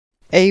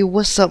Hey,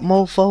 what's up,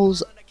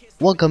 mofos?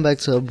 Welcome back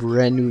to a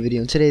brand new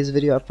video. In today's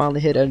video, I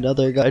finally hit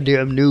another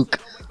goddamn nuke.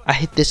 I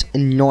hit this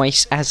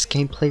NIOCE ass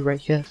gameplay right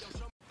here.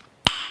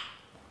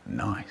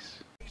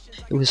 Nice.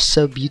 It was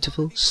so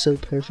beautiful, so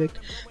perfect.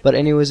 But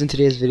anyways, in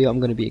today's video, I'm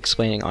going to be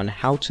explaining on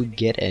how to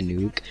get a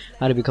nuke,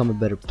 how to become a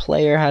better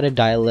player, how to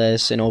die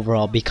less, and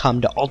overall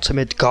become the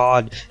ultimate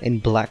god in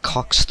Black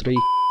Ops 3.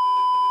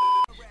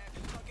 I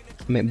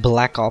mean,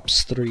 Black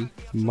Ops 3.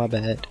 My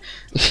bad.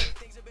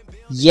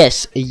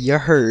 Yes, you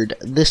heard.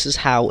 This is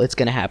how it's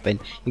gonna happen.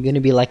 You're gonna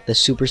be like the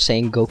Super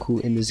Saiyan Goku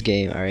in this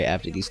game. Alright,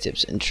 after these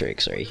tips and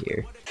tricks right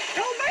here.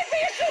 Don't make me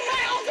assume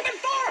my ultimate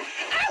form!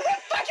 I will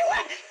fuck you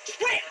up! Just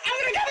wait, I'm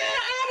gonna come in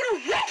and I'm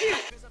gonna wreck you!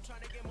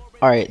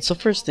 Alright, so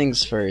first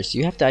things first,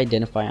 you have to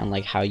identify on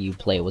like how you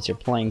play, what's your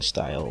playing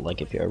style.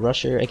 Like if you're a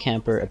rusher, a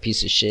camper, a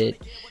piece of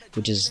shit,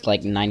 which is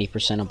like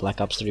 90% of Black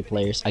Ops 3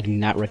 players. I do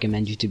not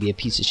recommend you to be a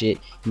piece of shit.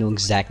 You know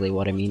exactly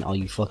what I mean, all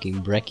you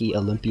fucking Brecci,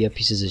 Olympia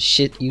pieces of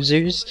shit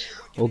users.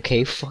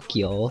 Okay, fuck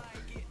y'all.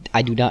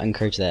 I do not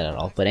encourage that at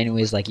all. But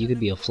anyways, like you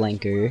could be a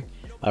flanker,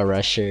 a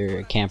rusher,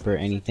 a camper,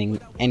 anything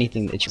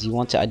that you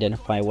want to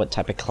identify what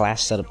type of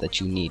class setup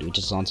that you need, which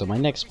is on to my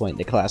next point,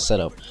 the class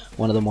setup.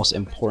 One of the most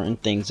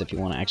important things if you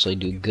want to actually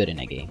do good in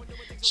a game.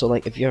 So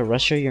like if you're a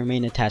rusher, your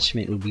main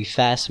attachment would be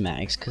fast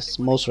mags, because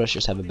most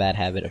rushers have a bad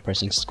habit of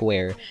pressing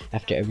square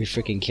after every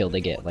freaking kill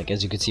they get. Like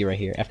as you can see right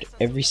here, after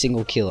every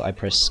single kill I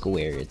press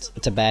square. It's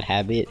a bad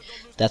habit.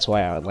 That's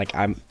why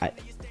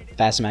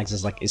fast mags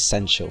is like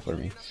essential for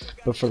me.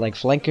 But for like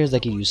flankers, they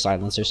can use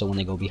silencer, so when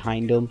they go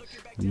behind them,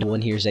 no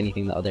one hears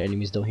anything, the other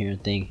enemies don't hear a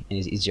thing, and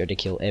it's easier to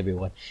kill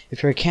everyone.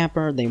 If you're a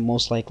camper, they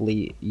most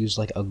likely use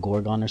like a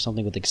Gorgon or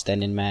something with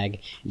extended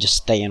mag, and just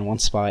stay in one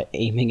spot,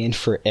 aiming in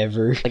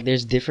forever. Like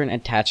there's different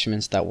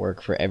attachments that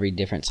work for every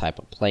different type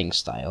of playing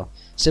style.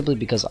 Simply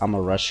because I'm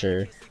a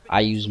rusher,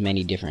 I use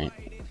many different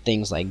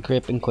things like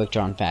grip and quick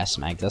draw and fast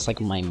mag. That's like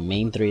my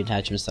main three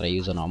attachments that I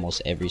use on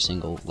almost every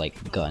single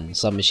like gun.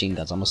 Submachine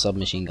guns, I'm a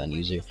submachine gun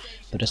user.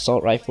 But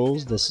assault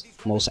rifles, this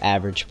most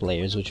average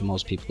players, which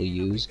most people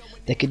use,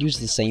 they could use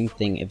the same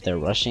thing if they're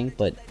rushing,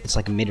 but it's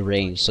like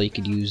mid-range, so you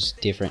could use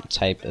different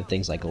type of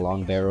things like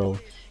long barrel,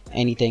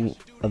 anything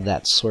of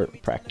that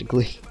sort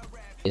practically.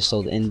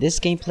 So in this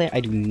gameplay,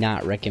 I do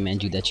not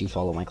recommend you that you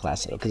follow my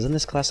class setup, because in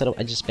this class setup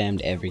I just spammed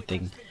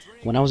everything.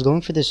 When I was going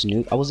for this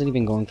nuke, I wasn't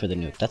even going for the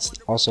nuke. That's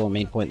also a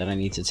main point that I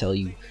need to tell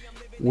you.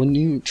 When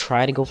you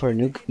try to go for a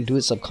nuke, do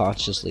it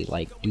subconsciously.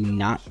 Like, do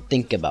not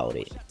think about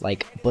it.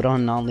 Like, put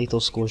on non-lethal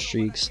score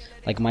streaks.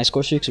 Like, my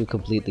score streaks were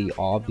completely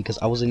off because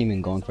I wasn't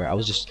even going for it. I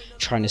was just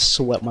trying to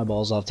sweat my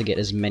balls off to get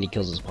as many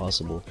kills as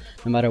possible.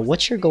 No matter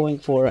what you're going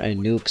for, a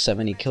nuke,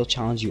 70 kill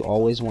challenge, you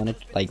always want to,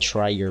 like,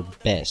 try your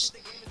best.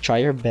 Try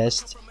your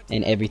best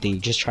in everything. You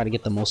just try to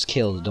get the most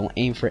kills. Don't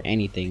aim for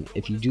anything.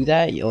 If you do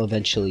that, you'll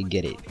eventually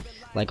get it.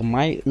 Like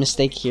my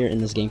mistake here in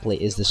this gameplay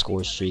is the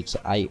score streaks.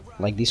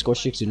 These score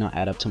streaks do not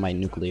add up to my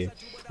nuclear.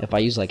 If I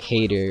use like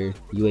Hater,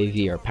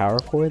 UAV, or Power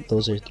Chord,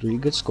 those are 3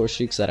 good score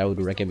streaks that I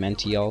would recommend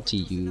to y'all to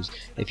use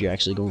if you're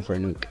actually going for a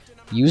nuke.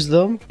 Use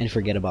them and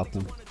forget about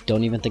them.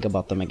 Don't even think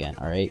about them again,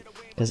 alright?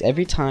 Because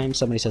every time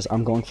somebody says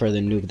I'm going for the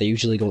nuke, they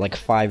usually go like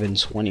 5 and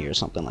 20 or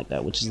something like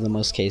that, which is the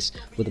most case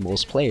with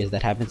most players.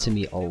 That happens to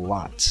me a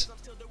lot.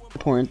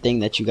 Important thing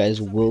that you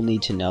guys will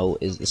need to know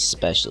is the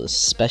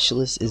specialist.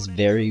 Specialist is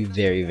very,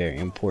 very, very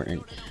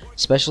important.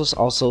 Specialist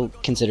also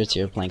considers to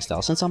your playing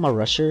style. Since I'm a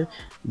rusher,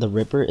 the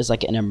Ripper is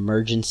like an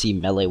emergency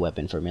melee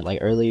weapon for me. Like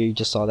earlier, you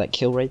just saw that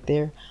kill right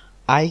there.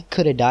 I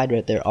could have died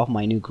right there off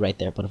my nuke right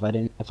there, but if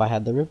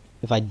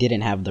I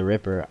didn't have the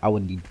Ripper, I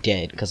would be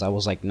dead because I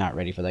was like not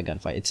ready for that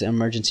gunfight. It's an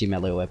emergency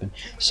melee weapon,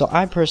 so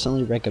I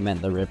personally recommend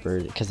the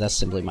Ripper because that's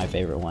simply my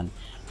favorite one.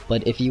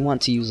 But if you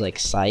want to use like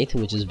Scythe,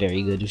 which is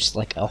very good, just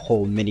like a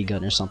whole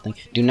minigun or something,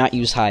 do not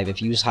use Hive.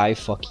 If you use Hive,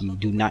 fuck you.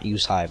 Do not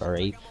use Hive,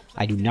 alright?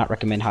 I do not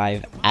recommend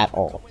Hive at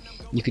all.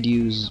 You could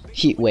use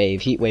Heat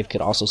Wave. Heat Wave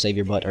could also save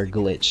your butt, or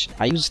Glitch.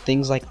 I use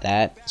things like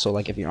that, so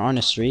like if you're on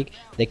a streak,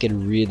 they could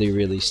really,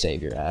 really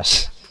save your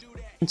ass.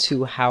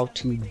 To how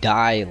to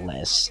die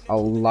less. A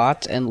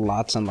lot and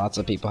lots and lots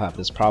of people have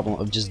this problem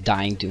of just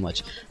dying too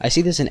much. I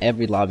see this in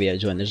every lobby I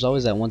join. There's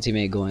always that one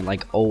teammate going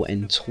like 0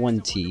 and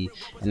 20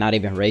 and not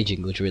even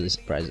raging, which really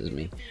surprises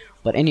me.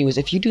 But anyways,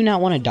 if you do not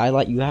want to die a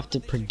lot, you have to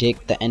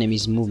predict the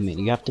enemy's movement.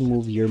 You have to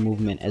move your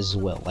movement as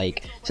well.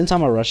 Like, since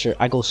I'm a rusher,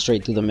 I go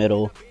straight through the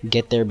middle,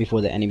 get there before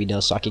the enemy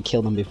does, so I can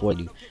kill them before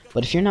they do.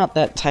 But if you're not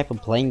that type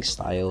of playing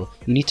style,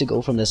 you need to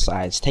go from the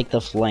sides, take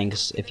the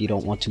flanks if you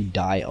don't want to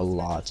die a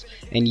lot,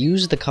 and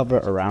use the cover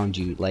around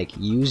you. Like,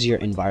 use your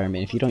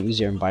environment. If you don't use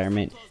your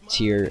environment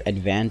to your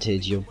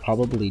advantage, you'll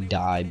probably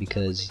die,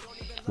 because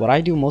what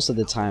I do most of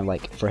the time,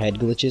 like for head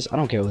glitches, I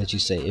don't care what you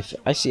say. If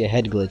I see a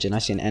head glitch and I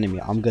see an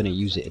enemy, I'm gonna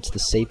use it. It's the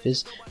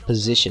safest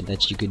position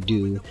that you could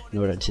do in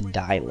order to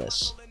die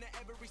less.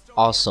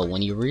 Also,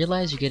 when you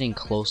realize you're getting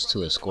close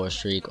to a score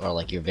streak, or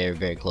like you're very,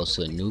 very close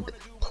to a nuke,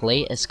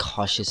 play as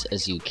cautious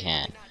as you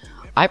can.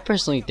 I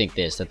personally think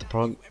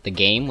that the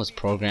game was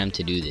programmed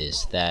to do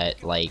this,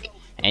 that like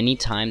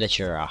anytime that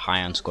you're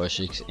high on score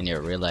streaks and it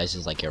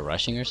realizes like you're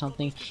rushing or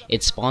something,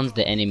 it spawns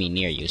the enemy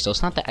near you. So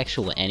it's not the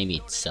actual enemy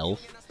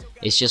itself,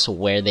 it's just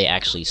where they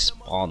actually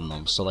spawn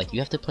them. So like you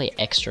have to play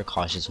extra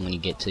cautious when you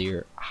get to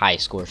your high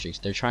score streaks.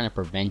 They're trying to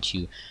prevent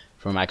you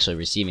from actually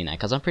receiving that,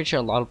 because I'm pretty sure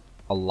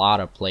a lot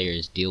of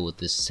players deal with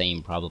this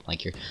same problem.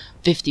 Like you're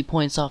 50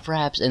 points off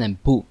wraps and then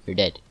boom, you're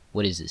dead.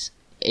 What is this?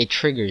 It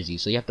triggers you,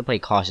 so you have to play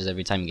cautious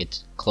every time you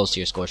get close to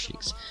your score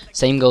streaks.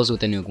 Same goes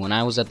with the nuke. When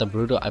I was at the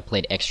brutal, I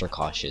played extra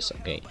cautious.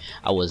 Okay,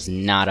 I was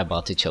not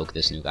about to choke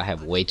this nuke. I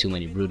have way too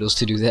many brutals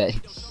to do that.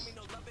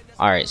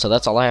 Alright, so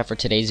that's all I have for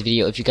today's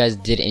video. If you guys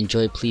did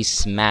enjoy, please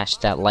smash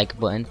that like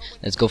button.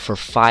 Let's go for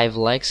 5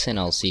 likes, and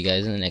I'll see you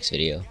guys in the next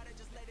video.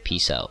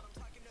 Peace out.